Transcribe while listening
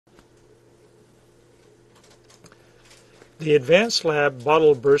The AdvanceLab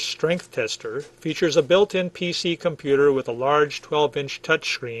Bottle Burst Strength Tester features a built-in PC computer with a large 12-inch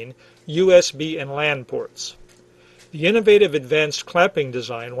touchscreen, USB and LAN ports. The innovative advanced clamping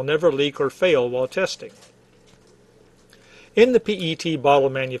design will never leak or fail while testing. In the PET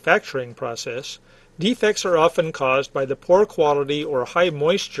bottle manufacturing process, defects are often caused by the poor quality or high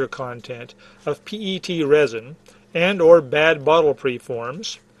moisture content of PET resin and/or bad bottle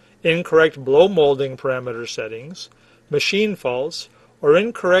preforms, incorrect blow molding parameter settings, machine faults, or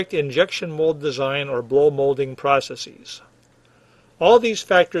incorrect injection mold design or blow molding processes. All these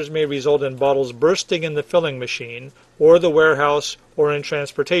factors may result in bottles bursting in the filling machine or the warehouse or in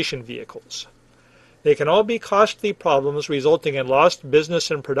transportation vehicles. They can all be costly problems resulting in lost business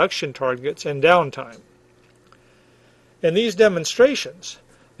and production targets and downtime. In these demonstrations,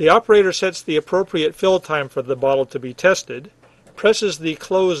 the operator sets the appropriate fill time for the bottle to be tested, presses the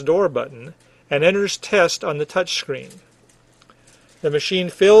close door button, and enters test on the touch screen. The machine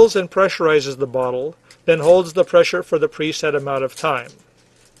fills and pressurizes the bottle, then holds the pressure for the preset amount of time.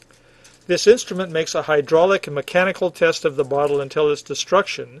 This instrument makes a hydraulic and mechanical test of the bottle until its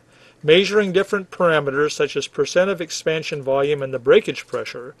destruction, measuring different parameters such as percent of expansion volume and the breakage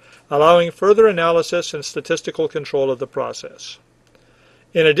pressure, allowing further analysis and statistical control of the process.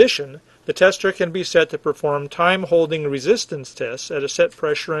 In addition, the tester can be set to perform time-holding resistance tests at a set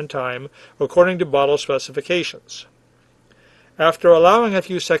pressure and time according to bottle specifications. After allowing a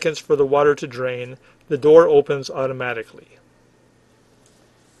few seconds for the water to drain, the door opens automatically.